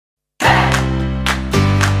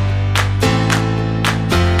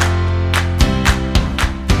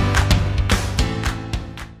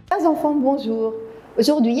enfants, bonjour.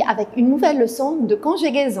 Aujourd'hui, avec une nouvelle leçon de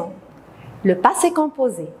conjugaison, le passé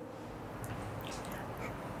composé.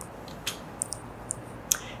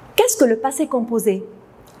 Qu'est-ce que le passé composé?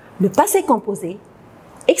 Le passé composé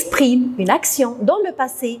exprime une action dans le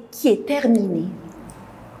passé qui est terminée.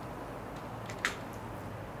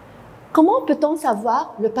 Comment peut-on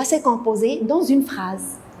savoir le passé composé dans une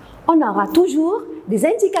phrase? On aura toujours des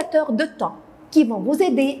indicateurs de temps qui vont vous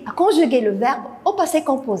aider à conjuguer le verbe au passé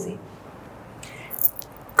composé.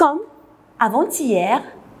 Comme avant-hier,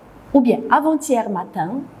 ou bien avant-hier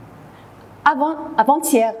matin,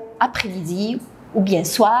 avant-hier après-midi, ou bien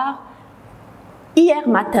soir, hier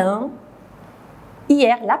matin,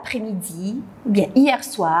 hier l'après-midi, ou bien hier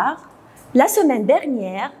soir, la semaine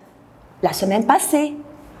dernière, la semaine passée,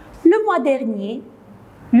 le mois dernier,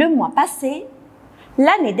 le mois passé,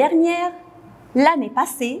 l'année dernière, l'année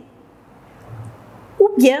passée. Ou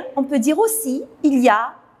bien, on peut dire aussi, il y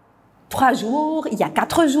a 3 jours, il y a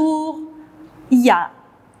 4 jours, il y a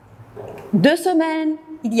 2 semaines,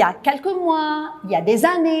 il y a quelques mois, il y a des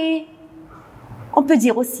années. On peut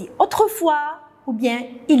dire aussi autrefois, ou bien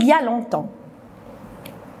il y a longtemps.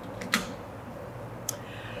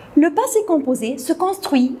 Le passé composé se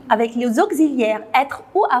construit avec les auxiliaires être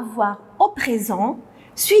ou avoir au présent,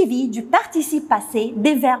 suivi du participe passé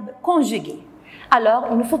des verbes conjugués. Alors,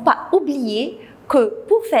 il ne faut pas oublier que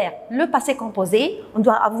pour faire le passé composé, on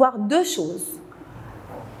doit avoir 2 choses.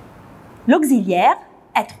 L'auxiliaire,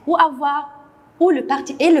 être ou avoir,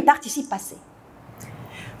 et le participe passé.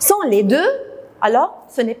 Sans les deux, alors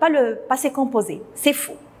ce n'est pas le passé composé, c'est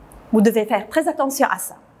faux. Vous devez faire très attention à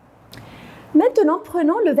ça. Maintenant,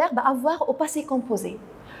 prenons le verbe avoir au passé composé.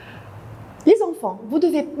 Les enfants, vous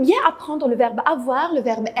devez bien apprendre le verbe avoir, le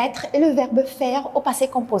verbe être et le verbe faire au passé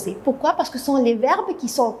composé. Pourquoi? Parce que ce sont les verbes qui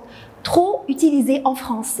sont trop utilisés en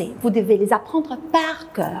français. Vous devez les apprendre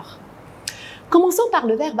par cœur. Commençons par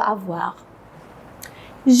le verbe avoir.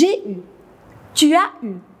 J'ai eu, tu as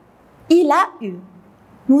eu, il a eu,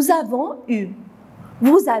 nous avons eu,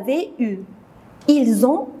 vous avez eu, ils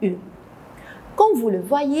ont eu. Comme vous le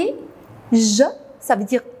voyez, je, ça veut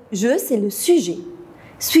dire je, c'est le sujet,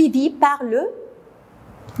 suivi par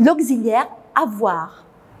l'auxiliaire avoir.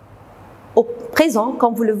 Au présent,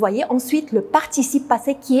 comme vous le voyez, ensuite le participe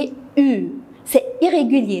passé qui est eu. C'est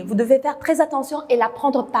irrégulier, vous devez faire très attention et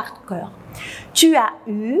l'apprendre par cœur. Tu as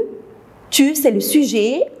eu, tu c'est le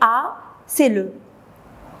sujet, a c'est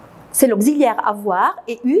l'auxiliaire avoir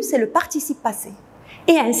et eu c'est le participe passé.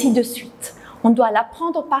 Et ainsi de suite. On doit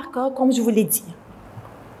l'apprendre par cœur comme je vous l'ai dit.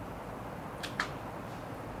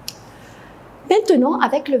 Maintenant,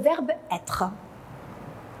 avec le verbe être.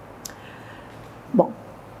 Bon.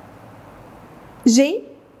 J'ai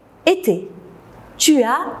été. Tu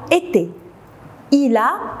as été. Il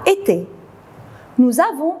a été. Nous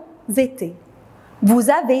avons été. Vous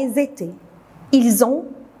avez été. Ils ont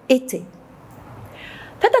été.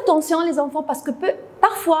 Faites attention les enfants parce que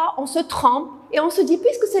parfois on se trompe et on se dit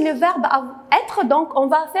puisque c'est le verbe être, donc on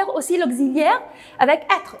va faire aussi l'auxiliaire avec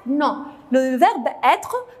être. Non, le verbe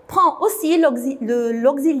être prend aussi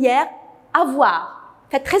l'auxiliaire avoir.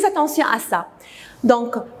 Faites très attention à ça.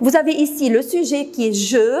 Donc vous avez ici le sujet qui est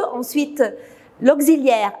je, ensuite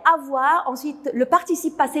l'auxiliaire avoir, ensuite le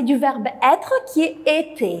participe passé du verbe être qui est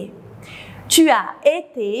été. Tu as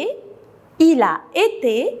été, il a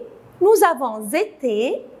été, nous avons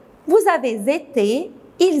été, vous avez été,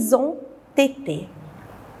 ils ont été.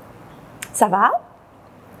 Ça va?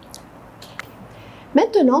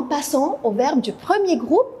 Maintenant, passons au verbe du premier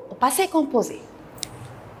groupe, au passé composé.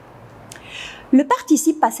 Le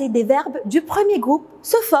participe passé des verbes du premier groupe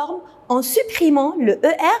se forme en supprimant le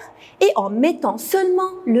ER et en mettant seulement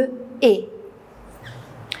le E.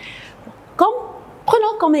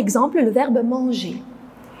 Prenons comme exemple le verbe manger,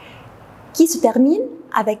 qui se termine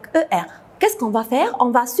avec ER. Qu'est-ce qu'on va faire?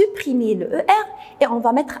 On va supprimer le ER et on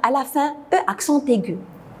va mettre à la fin E accent aigu.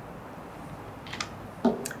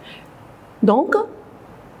 Donc,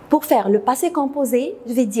 pour faire le passé composé,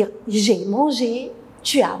 je vais dire j'ai mangé,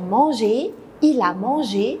 tu as mangé, il a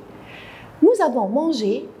mangé, nous avons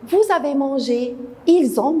mangé, vous avez mangé,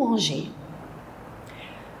 ils ont mangé.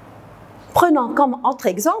 Prenons comme autre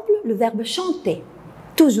exemple le verbe chanter,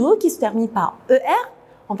 toujours qui se termine par ER.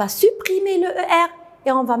 On va supprimer le ER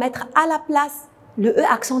et on va mettre à la place le E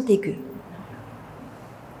accent aigu.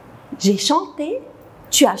 J'ai chanté,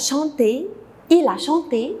 tu as chanté, il a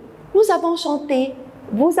chanté, nous avons chanté,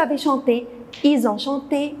 vous avez chanté, ils ont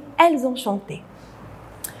chanté, elles ont chanté.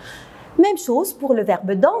 Même chose pour le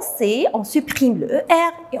verbe danser, on supprime le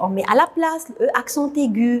ER et on met à la place le E accent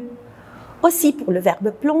aigu. Aussi pour le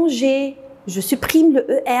verbe plonger, je supprime le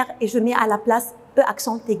ER et je mets à la place E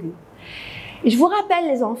accent aigu. Et je vous rappelle,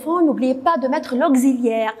 les enfants, n'oubliez pas de mettre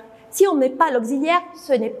l'auxiliaire. Si on ne met pas l'auxiliaire,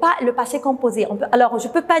 ce n'est pas le passé composé. Alors, je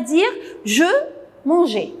ne peux pas dire « je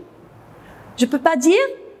mangeais ». Je ne peux pas dire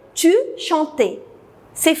 « tu chantais ».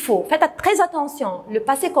 C'est faux. Faites très attention. Le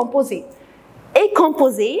passé composé est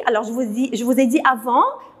composé. Alors, je vous ai dit avant,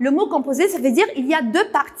 le mot composé, ça veut dire il y a deux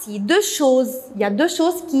parties, deux choses. Il y a deux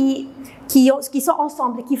choses qui sont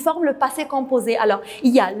ensemble, qui forment le passé composé. Alors,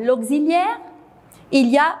 il y a l'auxiliaire, il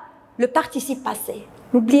y a le participe passé.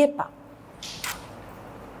 N'oubliez pas.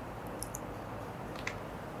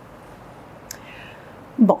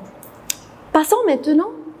 Bon. Passons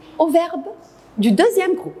maintenant au verbe du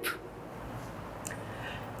deuxième groupe.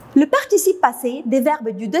 Le participe passé des verbes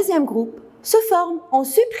du deuxième groupe se forme en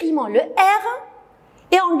supprimant le R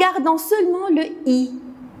et en gardant seulement le I.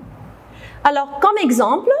 Alors, comme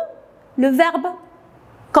exemple de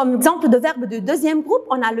verbe du deuxième groupe,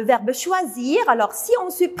 on a le verbe choisir. Alors, si on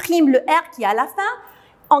supprime le R qui est à la fin,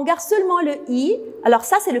 on garde seulement le I. Alors,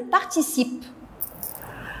 ça, c'est le participe.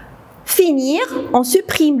 Finir, on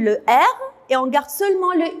supprime le R et on garde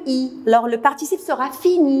seulement le I. Alors, le participe sera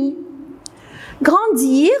fini.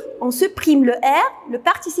 Grandir, on supprime le R, le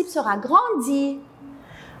participe sera grandi.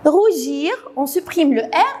 Rougir, on supprime le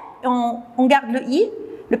R et on garde le I,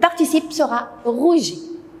 le participe sera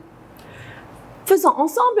rougi. Faisons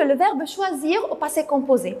ensemble le verbe choisir au passé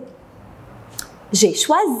composé. J'ai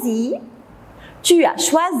choisi, tu as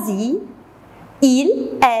choisi,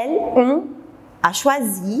 il, elle, on a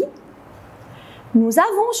choisi, nous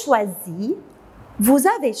avons choisi, vous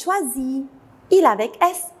avez choisi, il avec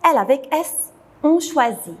S, elle avec S. On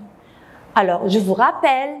choisit. Alors, je vous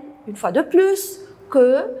rappelle, une fois de plus,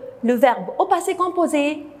 que le verbe au passé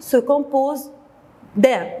composé se compose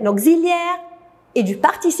d'un auxiliaire et du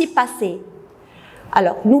participe passé.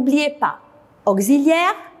 Alors, n'oubliez pas,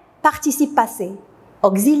 auxiliaire, participe passé.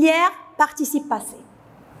 Auxiliaire, participe passé.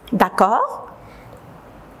 D'accord?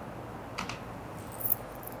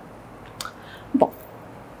 Bon.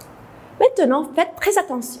 Maintenant, faites très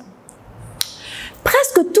attention.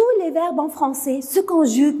 Presque tous les verbes en français se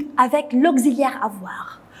conjuguent avec l'auxiliaire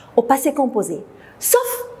avoir, au passé composé,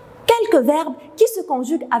 sauf quelques verbes qui se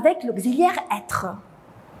conjuguent avec l'auxiliaire être.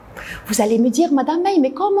 Vous allez me dire, Madame May,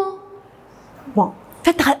 mais comment? Bon,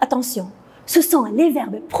 faites attention, ce sont les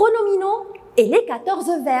verbes pronominaux et les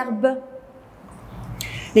 14 verbes.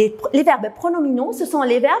 Les verbes pronominaux, ce sont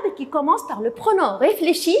les verbes qui commencent par le pronom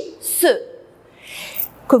réfléchi « ce »,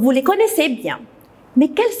 que vous les connaissez bien. Mais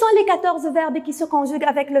quels sont les 14 verbes qui se conjuguent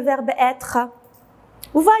avec le verbe être?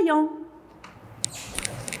 Voyons.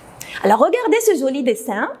 Alors, regardez ce joli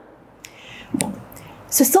dessin. Bon,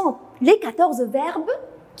 ce sont les 14 verbes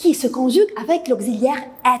qui se conjuguent avec l'auxiliaire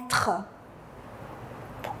être.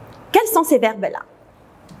 Bon, quels sont ces verbes-là?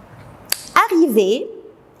 Arriver,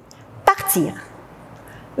 partir,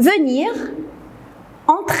 venir,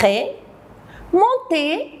 entrer,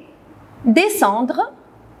 monter, descendre,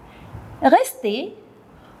 rester,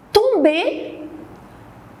 tomber,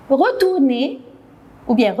 retourner,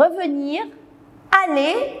 ou bien revenir,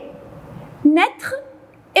 aller, naître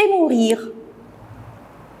et mourir.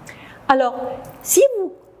 Alors, si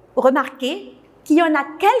vous remarquez qu'il y en a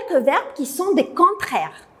quelques verbes qui sont des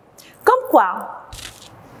contraires. Comme quoi?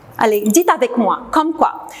 Allez, dites avec moi. Comme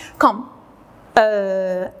quoi? Comme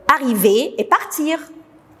arriver et partir,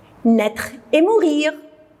 naître et mourir,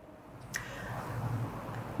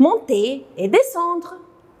 monter et descendre,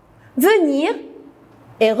 venir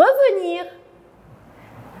et revenir.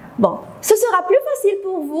 Bon, ce sera plus facile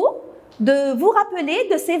pour vous de vous rappeler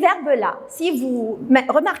de ces verbes-là. Si vous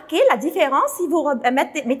remarquez la différence, si vous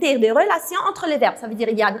mettez des relations entre les verbes, ça veut dire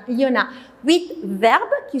il y en a 10 verbes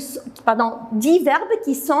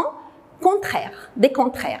qui sont contraires, des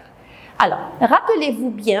contraires. Alors,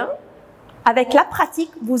 rappelez-vous bien, avec la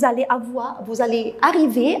pratique, vous allez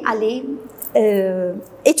arriver à les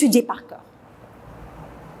étudier par cœur.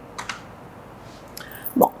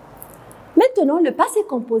 Bon. Maintenant, le passé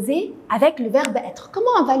composé avec le verbe être.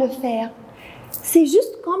 Comment on va le faire? C'est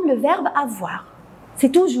juste comme le verbe avoir.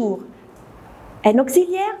 C'est toujours un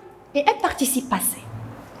auxiliaire et un participe passé.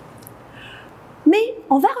 Mais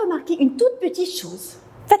on va remarquer une toute petite chose.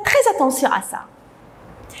 Faites très attention à ça.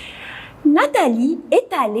 Nathalie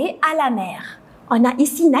est allée à la mer. On a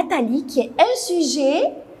ici Nathalie qui est un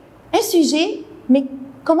sujet, mais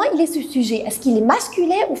comment il est ce sujet? Est-ce qu'il est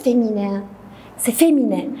masculin ou féminin? C'est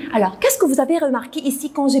féminin. Alors, qu'est-ce que vous avez remarqué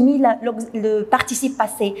ici quand j'ai mis le participe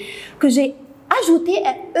passé? Que j'ai ajouté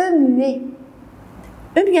un E muet.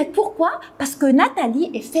 E muet, pourquoi? Parce que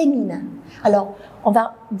Nathalie est féminin. Alors, on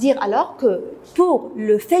va dire alors que pour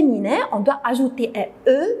le féminin, on doit ajouter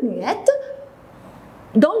un E muette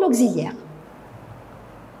dans l'auxiliaire.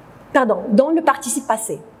 Pardon, dans le participe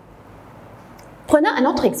passé. Prenons un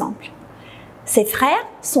autre exemple. Ses frères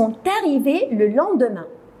sont arrivés le lendemain.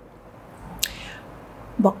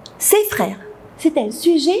 Bon, ses frères, c'est un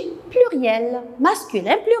sujet pluriel,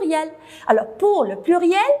 masculin pluriel. Alors, pour le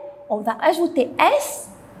pluriel, on va ajouter S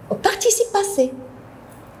au participe passé.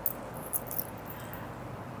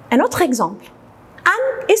 Un autre exemple.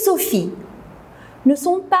 Anne et Sophie ne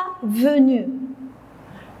sont pas venues.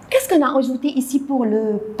 Qu'est-ce qu'on a ajouté ici pour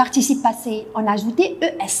le participe passé? On a ajouté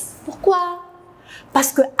ES. Pourquoi?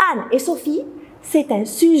 Parce que Anne et Sophie, c'est un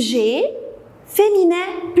sujet féminin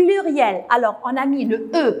pluriel. Alors, on a mis le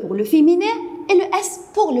E pour le féminin et le S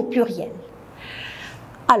pour le pluriel.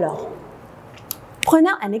 Alors,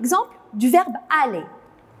 prenons un exemple du verbe aller.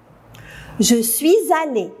 Je suis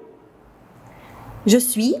allée. Je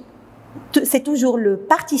suis, c'est toujours le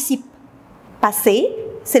participe passé,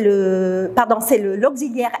 c'est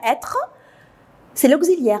l'auxiliaire être. C'est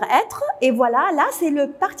l'auxiliaire être, et voilà, là, c'est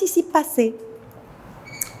le participe passé.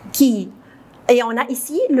 Et on a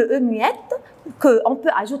ici le E muette qu'on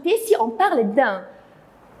peut ajouter si on parle d'un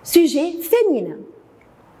sujet féminin.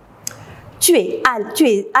 Tu es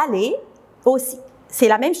allé aussi, c'est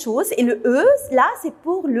la même chose, et le E, là, c'est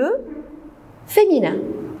pour le féminin.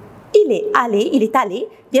 Il est allé,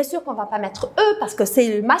 bien sûr qu'on ne va pas mettre E parce que c'est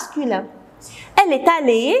le masculin. Elle est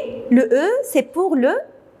allée, le E, c'est pour le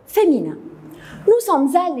féminin. Nous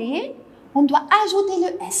sommes allés, on doit ajouter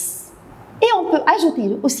le S. Et on peut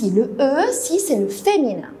ajouter aussi le E si c'est le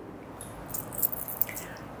féminin.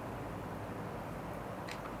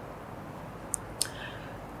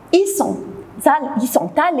 Ils sont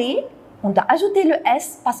allés, on doit ajouter le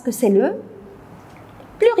S parce que c'est le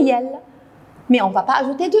pluriel. Mais on ne va pas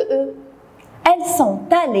ajouter de E. Elles sont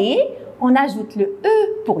allées, on ajoute le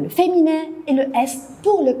E pour le féminin et le S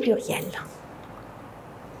pour le pluriel.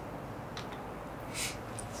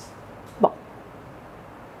 Bon.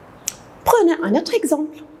 Prenons un autre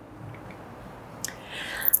exemple.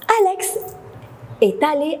 Alex est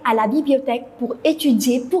allé à la bibliothèque pour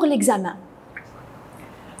étudier pour l'examen.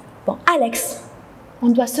 Bon, Alex, on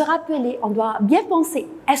doit se rappeler, on doit bien penser,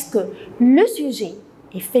 est-ce que le sujet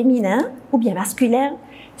est féminin ou bien masculin,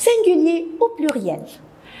 singulier ou pluriel?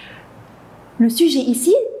 Le sujet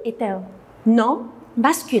ici est un nom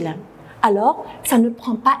masculin. Alors, ça ne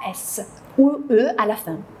prend pas S ou E à la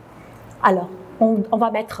fin. Alors, on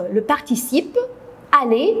va mettre le participe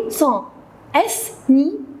aller sans S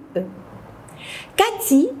ni E.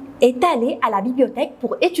 Cathy est allée à la bibliothèque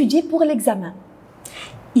pour étudier pour l'examen.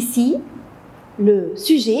 Ici, le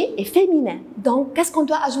sujet est féminin. Donc, qu'est-ce qu'on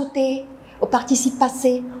doit ajouter au participe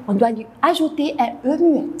passé? On doit lui ajouter un E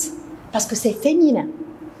muette parce que c'est féminin.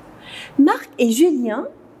 Marc et Julien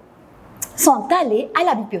sont allés à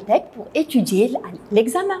la bibliothèque pour étudier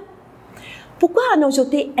l'examen. Pourquoi on a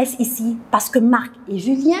ajouté S ici? Parce que Marc et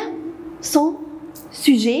Julien sont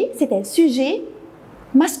sujets, c'est un sujet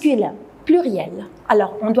masculin, pluriel.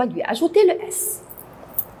 Alors, on doit lui ajouter le S.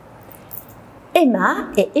 Emma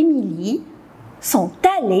et Émilie sont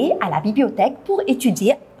allés à la bibliothèque pour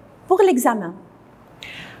étudier pour l'examen.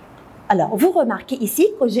 Alors, vous remarquez ici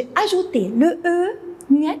que j'ai ajouté le E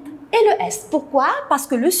muette et le S. Pourquoi? Parce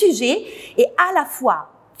que le sujet est à la fois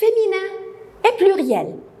féminin et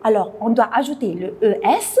pluriel. Alors, on doit ajouter le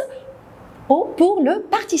ES pour le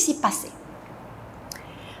participe passé.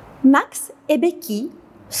 Max et Becky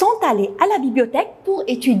sont allés à la bibliothèque pour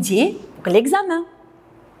étudier pour l'examen.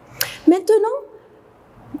 Maintenant,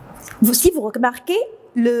 si vous remarquez,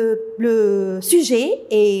 le sujet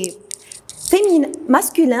est féminin,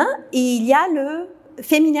 masculin et il y a le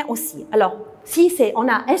féminin aussi. Alors, si on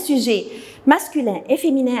a un sujet masculin et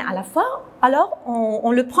féminin à la fois, alors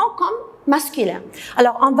on le prend comme masculin.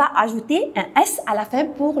 Alors, on va ajouter un S à la fin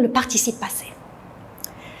pour le participe passé.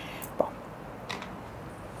 Bon.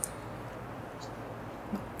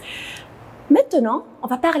 Maintenant, on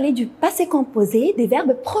va parler du passé composé des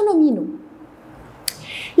verbes pronominaux.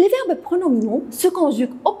 Les verbes pronominaux se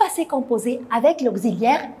conjuguent au passé composé avec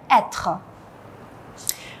l'auxiliaire être.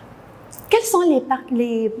 Quels sont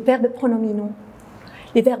les verbes pronominaux?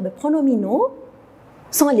 Les verbes pronominaux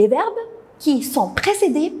sont les verbes qui sont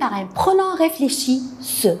précédés par un pronom réfléchi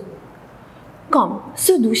se, comme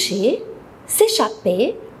se doucher,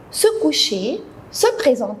 s'échapper, se coucher, se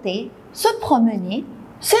présenter, se promener,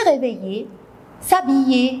 se réveiller,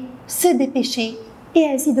 s'habiller, se dépêcher, et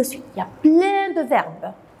ainsi de suite. Il y a plein de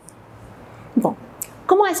verbes. Bon,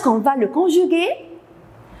 comment est-ce qu'on va le conjuguer?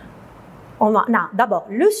 On a d'abord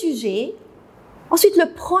le sujet, ensuite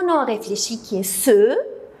le pronom réfléchi qui est ce,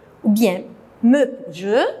 ou bien me pour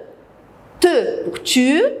je, te pour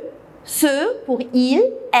tu, ce pour il,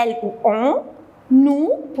 elle ou on, nous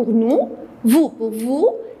pour nous, vous pour vous,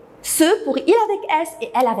 ce pour il avec S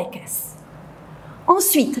et elle avec S.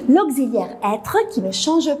 Ensuite, l'auxiliaire être qui ne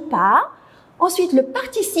change pas. Ensuite, le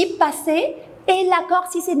participe passé et l'accord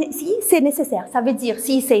si c'est nécessaire. Ça veut dire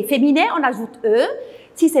si c'est féminin, on ajoute E.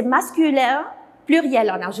 Si c'est masculin,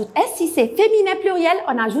 pluriel, on ajoute S. Si c'est féminin, pluriel,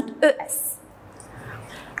 on ajoute ES.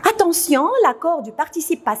 Attention, l'accord du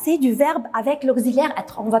participe passé du verbe avec l'auxiliaire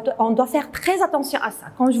être. On doit faire très attention à ça,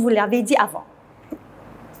 comme je vous l'avais dit avant.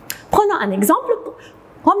 Prenons un exemple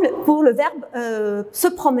comme pour le verbe se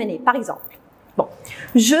promener, par exemple. Bon,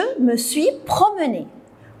 je me suis promené.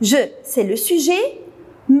 Je, c'est le sujet.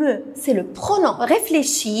 Me, c'est le pronom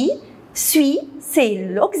réfléchi. Suis, c'est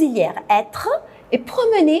l'auxiliaire être. Et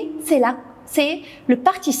promener, c'est le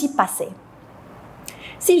participe passé.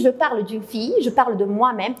 Si je parle d'une fille, je parle de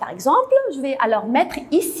moi-même, par exemple, je vais alors mettre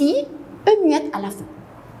ici E muette à la fin.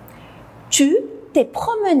 Tu t'es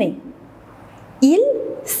promené. Il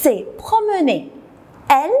s'est promené.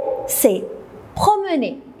 Elle s'est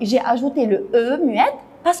promenée. J'ai ajouté le E muette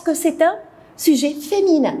parce que c'est un sujet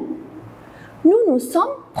féminin. Nous nous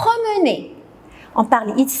sommes promenés. On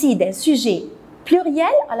parle ici d'un sujet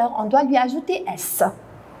pluriel, alors on doit lui ajouter S.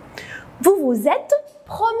 Vous vous êtes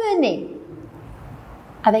promenés.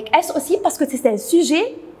 Avec S aussi parce que c'est un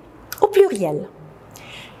sujet au pluriel.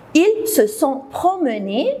 Ils se sont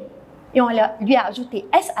promenés et on lui a ajouté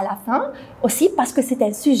S à la fin aussi parce que c'est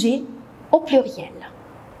un sujet au pluriel.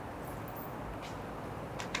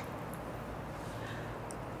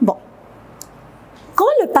 Bon. Quand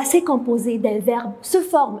le passé composé d'un verbe se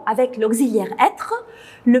forme avec l'auxiliaire être,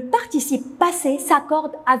 le participe passé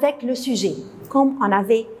s'accorde avec le sujet, comme on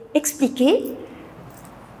avait expliqué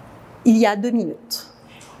il y a 2 minutes.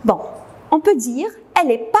 Bon, on peut dire « elle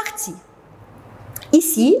est partie ».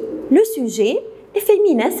 Ici, le sujet est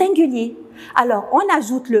féminin singulier. Alors, on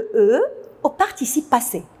ajoute le « e » au participe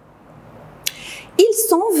passé. Ils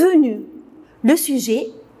sont venus. Le sujet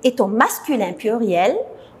est au masculin pluriel.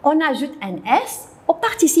 On ajoute un « s » au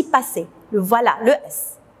participe passé. Le voilà, le «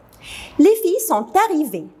 s ». Les filles sont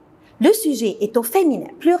arrivées. Le sujet est au féminin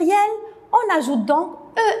pluriel. On ajoute donc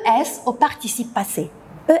 « es » au participe passé.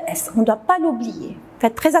 « Es », on ne doit pas l'oublier.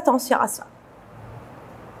 Faites très attention à ça.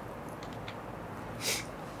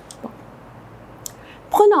 Bon.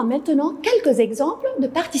 Prenons maintenant quelques exemples de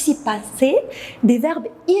participes passés des verbes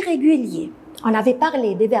irréguliers. On avait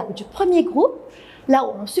parlé des verbes du premier groupe, là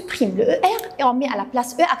où on supprime le ER et on met à la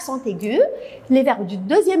place E accent aigu. Les verbes du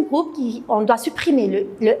deuxième groupe, on doit supprimer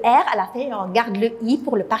le R à la fin et on garde le I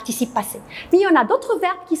pour le participe passé. Mais il y en a d'autres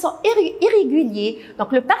verbes qui sont irréguliers.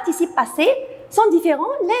 Donc le participe passé sont différents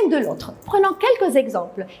l'un de l'autre. Prenons quelques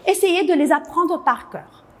exemples. Essayez de les apprendre par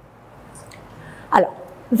cœur. Alors,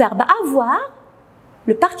 verbe avoir,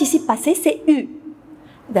 le participe passé c'est U.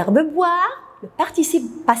 Verbe boire, le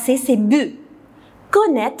participe passé c'est bu.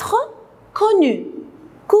 Connaître, connu.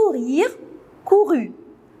 Courir, couru.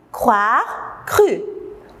 Croire, cru.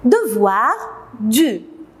 Devoir, dû.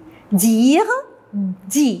 Dire,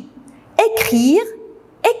 dit. Écrire,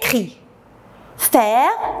 écrit.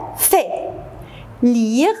 Faire, fait.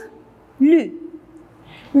 Lire, lu.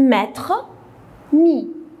 Mettre, mis.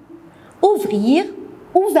 Ouvrir,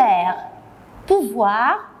 ouvert.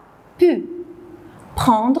 Pouvoir, pu.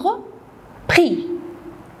 Prendre, pris.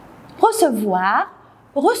 Recevoir,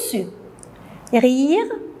 reçu. Rire,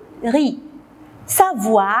 ri.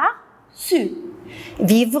 Savoir, su.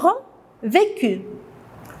 Vivre, vécu.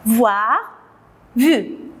 Voir,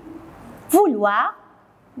 vu. Vouloir,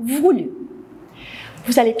 voulu.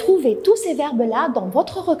 Vous allez trouver tous ces verbes-là dans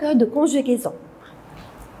votre recueil de conjugaison.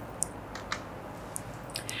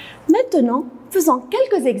 Maintenant, faisons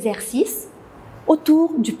quelques exercices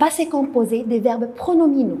autour du passé composé des verbes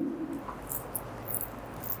pronominaux.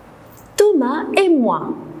 Thomas et moi.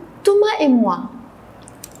 Thomas et moi.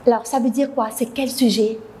 Alors, ça veut dire quoi? C'est quel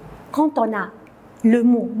sujet? Quand on a le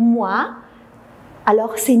mot « moi »,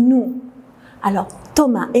 alors c'est « nous ». Alors,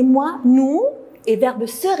 Thomas et moi, nous, et verbe «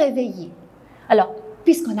 se réveiller ». Alors,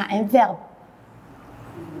 puisqu'on a un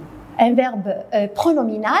verbe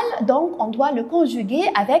pronominal, donc on doit le conjuguer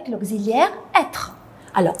avec l'auxiliaire « être ».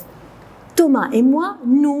 Alors, Thomas et moi,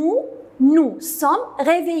 nous sommes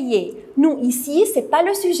réveillés. Nous, ici, ce n'est pas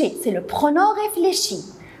le sujet, c'est le pronom réfléchi.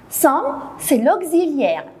 Sommes, c'est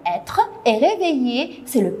l'auxiliaire être et réveillé,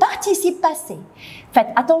 c'est le participe passé. Faites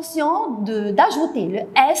attention d'ajouter le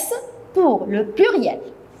S pour le pluriel.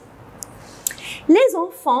 Les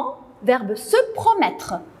enfants, verbe se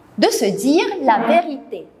promettre, de se dire la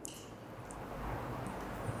vérité.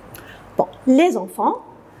 Bon, les enfants,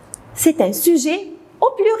 c'est un sujet au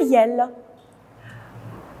pluriel.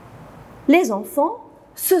 les enfants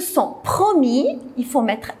se sont promis, il faut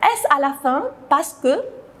mettre S à la fin parce que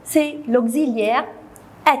c'est l'auxiliaire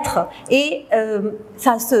être et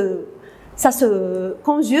ça se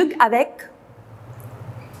conjugue avec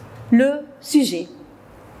le sujet.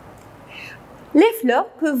 Les fleurs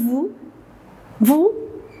que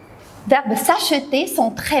verbe s'acheter,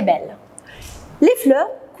 sont très belles. Les fleurs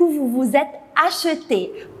que vous vous êtes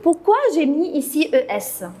achetées. Pourquoi j'ai mis ici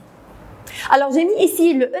ES? Alors, j'ai mis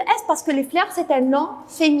ici le ES parce que les fleurs, c'est un nom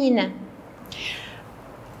féminin.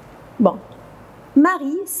 Bon.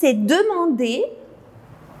 Marie s'est demandé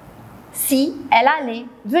si elle allait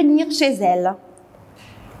venir chez elle.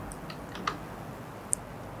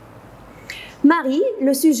 Marie,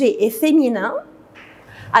 le sujet est féminin,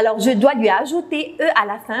 alors je dois lui ajouter E à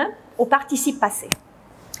la fin au participe passé.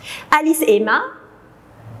 Alice et Emma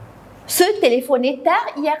se téléphonèrent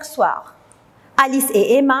hier soir. Alice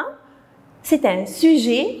et Emma, c'est un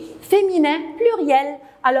sujet féminin pluriel,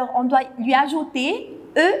 alors on doit lui ajouter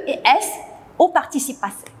E et S au participe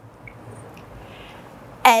passé.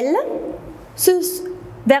 Elles,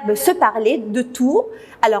 verbe se parler de tout.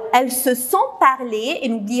 Alors, elles se sont parlées, et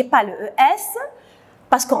n'oubliez pas le ES,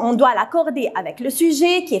 parce qu'on doit l'accorder avec le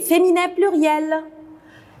sujet qui est féminin pluriel.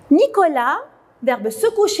 Nicolas, verbe se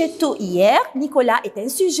coucher tôt hier. Nicolas est un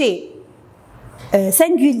sujet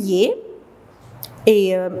singulier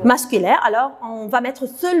et masculin. Alors, on va mettre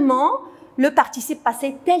seulement le participe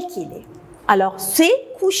passé tel qu'il est. Alors,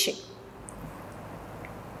 c'est couché.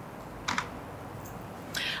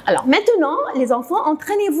 Alors maintenant, les enfants,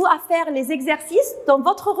 entraînez-vous à faire les exercices dans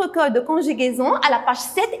votre recueil de conjugaison à la page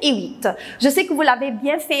 7 et 8. Je sais que vous l'avez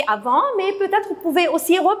bien fait avant, mais peut-être vous pouvez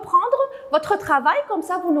aussi reprendre votre travail, comme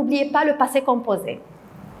ça vous n'oubliez pas le passé composé.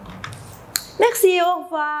 Merci, au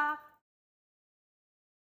revoir.